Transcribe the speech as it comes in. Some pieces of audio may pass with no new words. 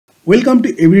Welcome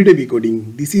to Everyday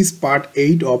Decoding. This is part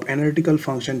 8 of analytical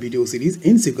function video series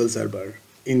in SQL Server.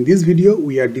 In this video,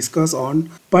 we are discuss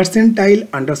on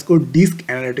percentile_disc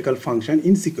analytical function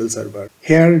in SQL Server.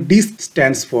 Here, disc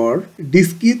stands for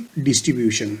discrete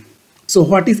distribution. So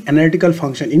what is analytical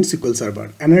function in SQL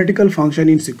Server? Analytical function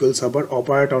in SQL Server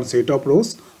operate on set of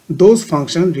rows. Those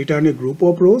functions return a group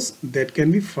of rows that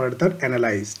can be further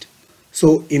analyzed.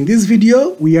 So in this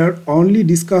video, we are only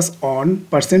discuss on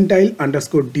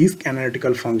percentile_disc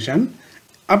analytical function.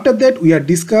 After that, we are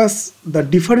discuss the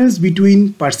difference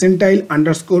between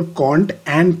percentile_cont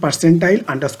and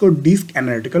percentile_disc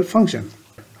analytical function.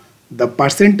 The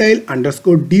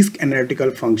percentile_disc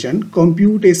analytical function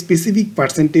compute a specific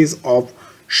percentage of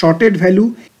sorted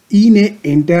value in a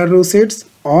entire row sets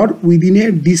or within a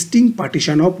distinct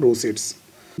partition of row sets.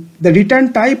 The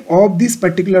return type of this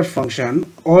particular function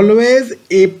always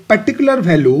a particular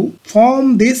value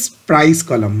from this price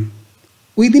column.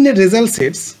 Within a result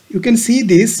sets, you can see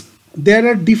this, there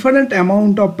are different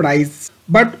amount of price,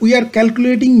 but we are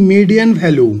calculating median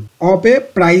value of a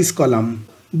price column.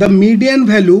 The median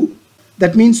value,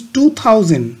 that means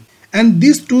 2000, and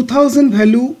this 2000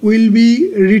 value will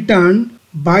be returned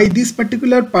by this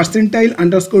particular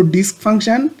percentile_disc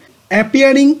function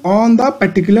appearing on the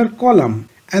particular column.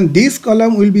 And this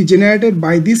column will be generated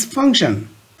by this function.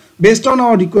 Based on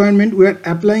our requirement, we are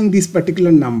applying this particular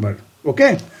number.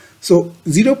 Okay, so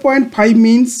 0.5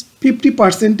 means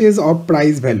 50% of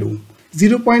price value.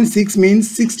 0.6 means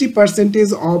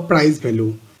 60% of price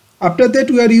value. After that,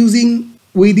 we are using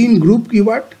within group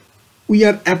keyword. We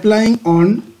are applying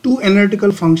on two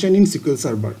analytical function in SQL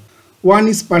Server. One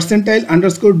is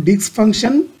percentile_disc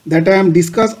function that I am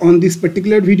discussed on this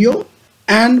particular video,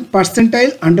 and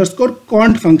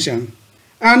percentile_cont function,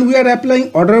 and we are applying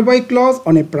order by clause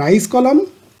on a price column.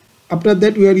 After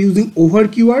that, we are using over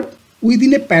keyword.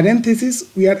 Within a parenthesis,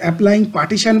 we are applying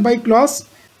partition by clause.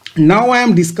 Now I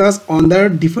am discuss on the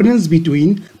difference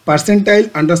between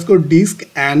percentile_disc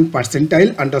and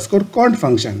percentile_cont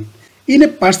function. In a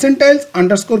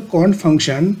percentile_cont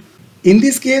function, in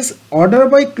this case, order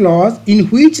by clause in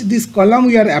which this column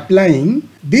we are applying,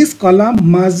 this column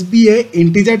must be a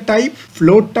integer type,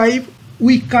 float type.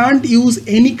 We can't use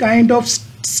any kind of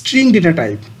string data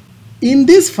type. In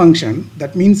this function,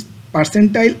 that means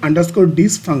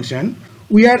percentile_disc function,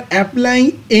 we are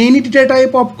applying any data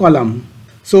type of column.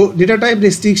 So data type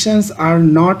restrictions are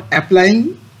not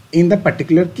applying in the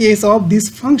particular case of this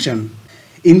function.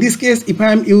 In this case, if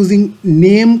I am using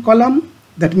name column,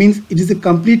 that means it is a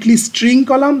completely string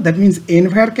column, that means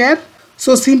n_var_char.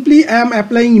 So simply I am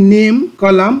applying name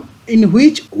column in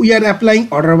which we are applying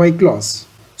order by clause.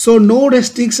 So no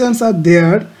restrictions are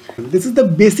there. This is the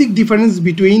basic difference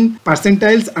between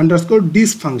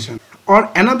percentiles_disc function. Or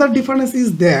another difference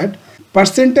is that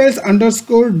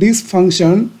percentiles_disc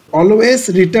function always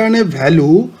return a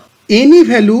value, any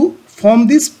value from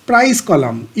this price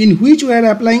column in which we are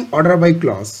applying order by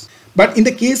clause. But in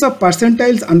the case of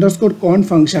percentiles_cont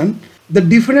function, the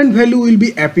different value will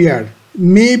be appeared.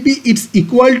 Maybe it's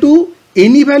equal to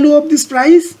any value of this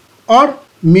price or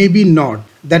maybe not.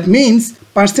 That means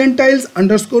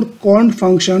percentiles_cont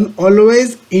function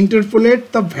always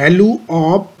interpolate the value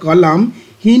of column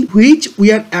in which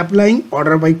we are applying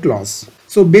order by clause.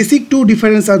 So basic two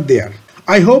differences are there.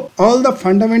 I hope all the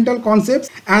fundamental concepts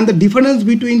and the difference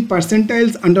between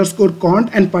percentiles_cont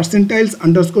and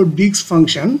percentiles_disc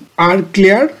function are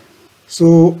clear.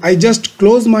 So I just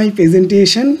close my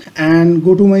presentation and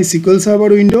go to my SQL Server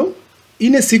window.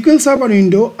 In a SQL Server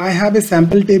window, I have a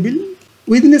sample table.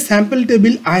 Within a sample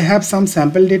table, I have some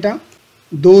sample data.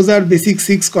 Those are basic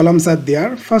 6 columns are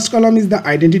there. First column is the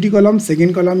identity column.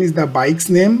 Second column is the bike's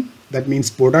name, that means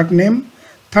product name.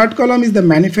 Third column is the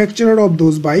manufacturer of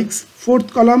those bikes.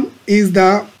 Fourth column is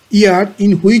the year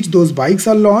in which those bikes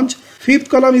are launched. Fifth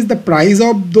column is the price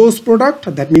of those products,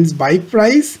 that means bike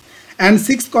price. And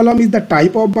sixth column is the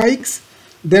type of bikes.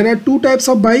 There are two types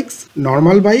of bikes,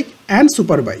 normal bike and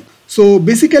super bike. So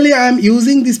basically I am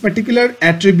using this particular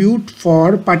attribute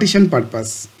for partition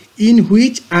purpose, in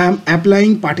which I am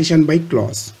applying partition by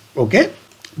clause. Okay.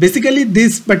 Basically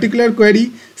this particular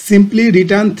query simply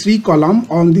return 3 columns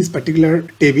on this particular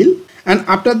table, and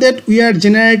after that we are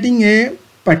generating a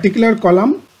particular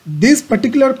column. This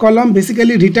particular column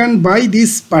basically returned by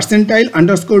this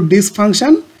percentile_disc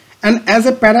function, and as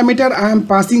a parameter I am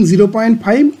passing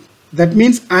 0.5. That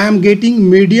means I am getting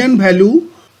median value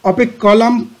of a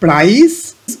column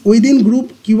price. Within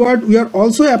group keyword we are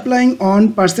also applying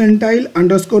on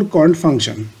percentile_cont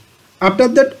function. After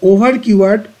that, over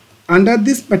keyword, under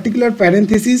this particular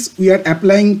parenthesis we are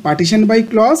applying partition by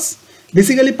clause.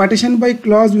 Basically partition by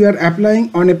clause we are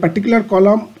applying on a particular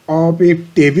column of a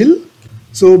table.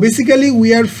 So basically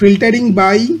we are filtering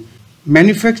by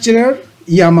manufacturer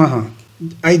Yamaha.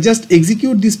 I just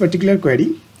execute this particular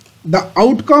query. The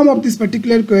outcome of this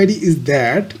particular query is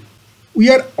that we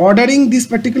are ordering this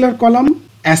particular column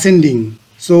ascending.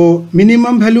 So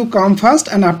minimum value come first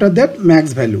and after that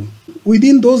max value.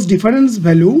 Within those difference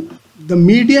value, the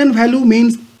median value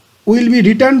means will be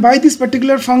returned by this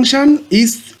particular function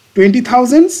is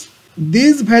 20,000.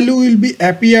 This value will be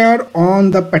appear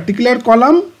on the particular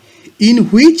column in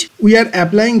which we are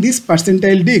applying this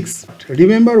percentile disc.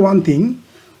 Remember one thing,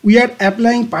 we are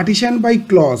applying partition by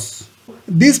clause.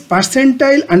 This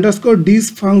percentile underscore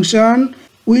disc function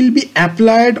will be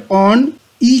applied on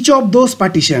each of those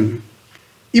partition.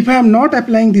 If I am not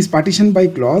applying this partition by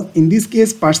clause, in this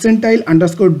case percentile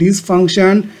underscore disc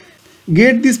function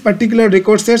get this particular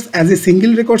record sets as a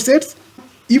single record sets.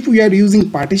 If we are using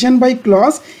partition by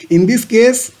clause, in this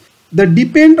case the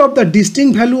depend of the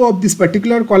distinct value of this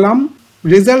particular column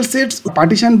result sets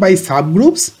partition by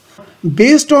subgroups.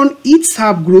 Based on each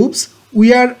subgroups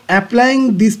we are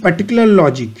applying this particular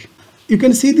logic. You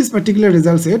can see this particular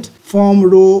result set from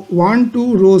row 1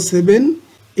 to row 7.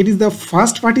 It is the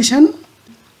first partition.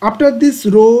 After this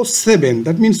row 7,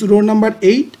 that means row number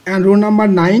 8 and row number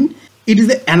 9, it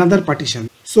is another partition.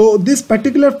 So this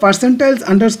particular percentiles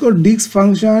underscore disc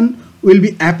function will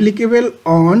be applicable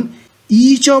on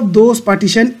each of those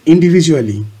partition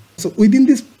individually. So within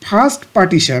this first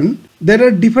partition, there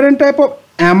are different type of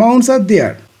amounts are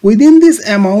there. Within this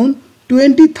amount,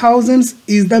 20,000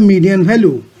 is the median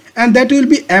value, and that will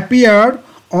be appeared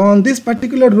on this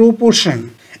particular row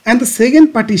portion. And the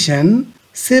second partition,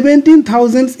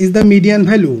 17,000 is the median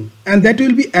value, and that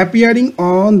will be appearing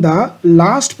on the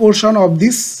last portion of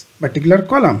this particular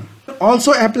column.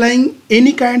 Also applying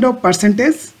any kind of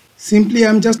percentage, simply I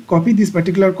am just copy this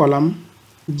particular column,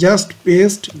 just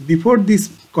paste before this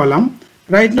column.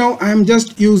 Right now I am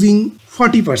just using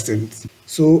 40%.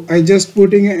 So I just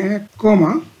put in a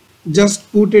comma,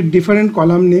 just put a different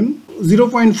column name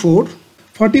 0.4,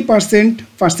 40%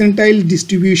 percentile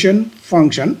distribution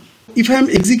function. If I am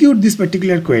execute this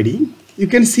particular query, you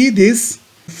can see this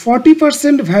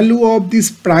 40% value of this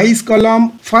price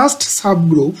column first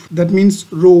subgroup, that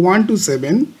means row 1 to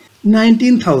 7,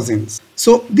 19,000.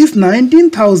 So this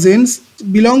 19,000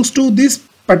 belongs to this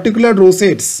particular row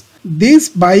sets. This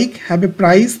bike have a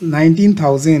price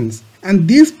 19,000, and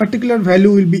this particular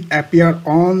value will be appear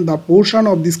on the portion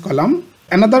of this column.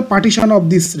 Another partition of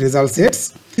this result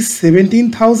sets is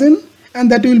 17,000, and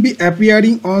that will be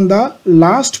appearing on the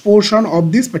last portion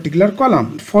of this particular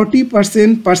column.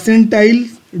 40%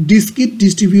 percentile discrete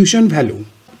distribution value.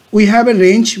 We have a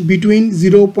range between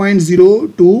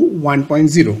 0.0 to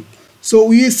 1.0. So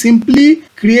we simply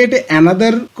create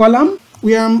another column.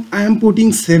 I am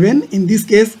putting 7. In this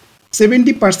case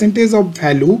 70% of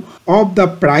value of the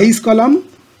price column,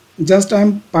 just I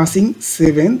am passing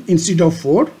 7 instead of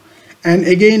 4, and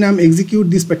again I am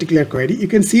execute this particular query. You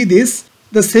can see this,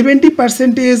 the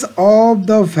 70% of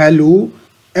the value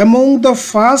among the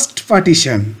first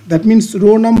partition, that means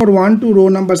row number 1 to row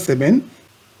number 7,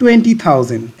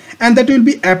 20,000, and that will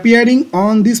be appearing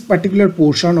on this particular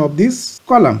portion of this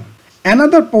column.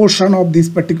 Another portion of this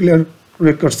particular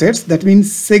record sets, that means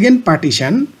second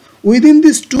partition, within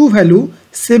this two value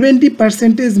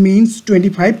 70% means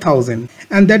 25,000,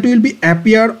 and that will be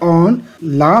appear on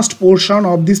last portion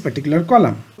of this particular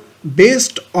column.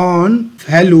 Based on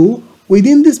value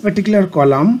within this particular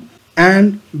column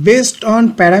and based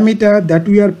on parameter that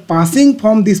we are passing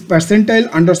from this percentile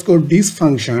underscore disc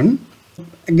function,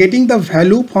 getting the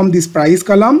value from this price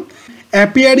column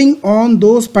appearing on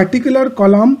those particular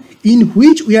column in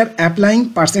which we are applying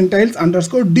percentiles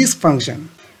underscore disc function.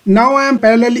 Now I am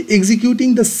parallelly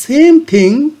executing the same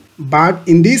thing, but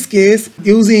in this case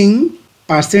using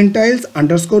percentiles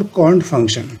underscore count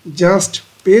function. Just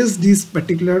paste this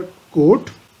particular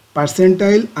code,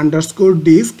 percentile underscore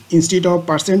disc instead of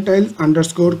percentiles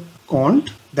underscore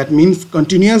count, that means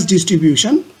continuous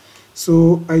distribution.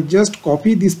 So I just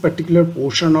copy this particular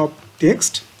portion of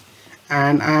text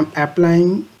and I am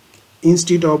applying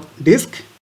instead of disc.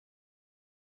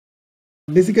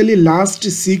 Basically last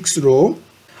 6 rows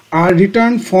are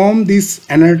returned from this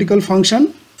analytical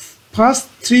function. First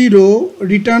 3 rows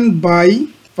returned by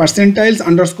percentiles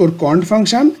underscore count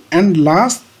function, and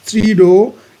last 3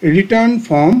 rows returned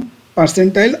from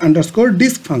percentile underscore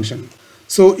disc function.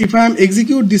 So if I am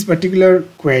execute this particular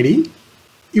query,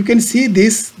 you can see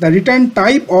this, the return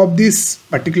type of this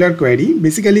particular query.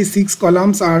 Basically 6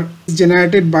 columns are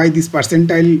generated by this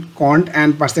percentile count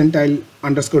and percentile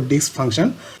underscore disc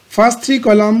function. First 3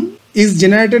 column is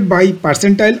generated by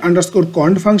percentile underscore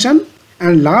count function,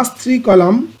 and last 3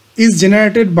 column is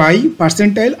generated by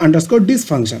percentile_disc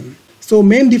function. So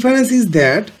main difference is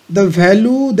that the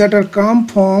value that are come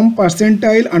from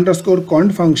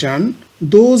percentile_count function,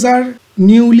 those are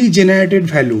newly generated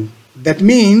value. That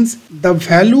means the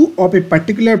value of a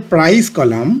particular price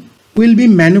column will be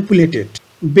manipulated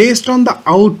based on the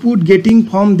output getting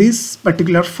from this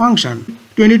particular function.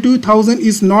 22,000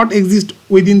 is not exist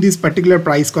within this particular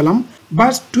price column,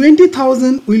 but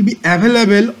 20,000 will be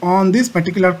available on this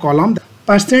particular column.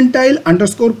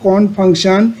 Percentile_count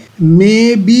function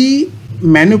may be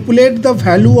manipulate the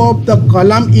value of the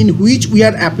column in which we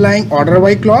are applying order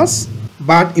by clause,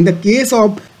 but in the case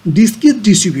of discrete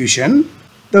distribution,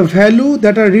 the value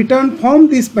that are returned from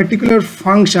this particular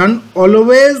function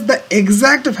always the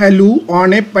exact value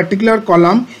on a particular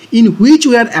column in which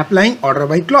we are applying order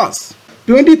by clause.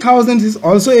 20,000 is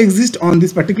also exist on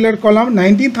this particular column,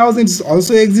 19,000 is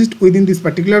also exist within this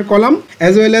particular column,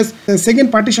 as well as the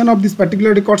second partition of this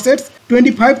particular record sets.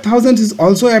 25,000 is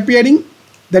also appearing,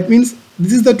 that means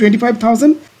this is the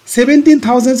 25,000.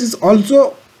 17,000 is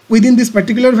also within this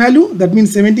particular value, that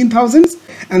means 17,000,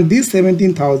 and this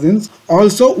 17,000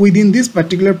 also within this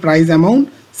particular price amount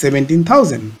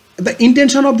 17,000. The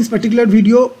intention of this particular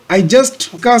video, I just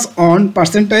focus on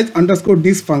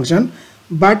percentage_disc function,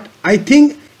 but I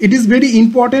think it is very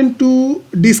important to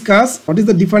discuss what is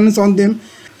the difference on them.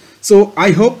 So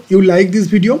I hope you like this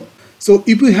video. So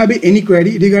if you have any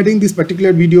query regarding this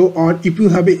particular video, or if you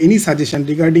have any suggestion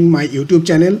regarding my YouTube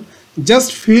channel,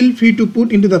 just feel free to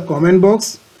put into the comment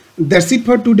box. That's it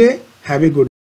for today. Have a good day.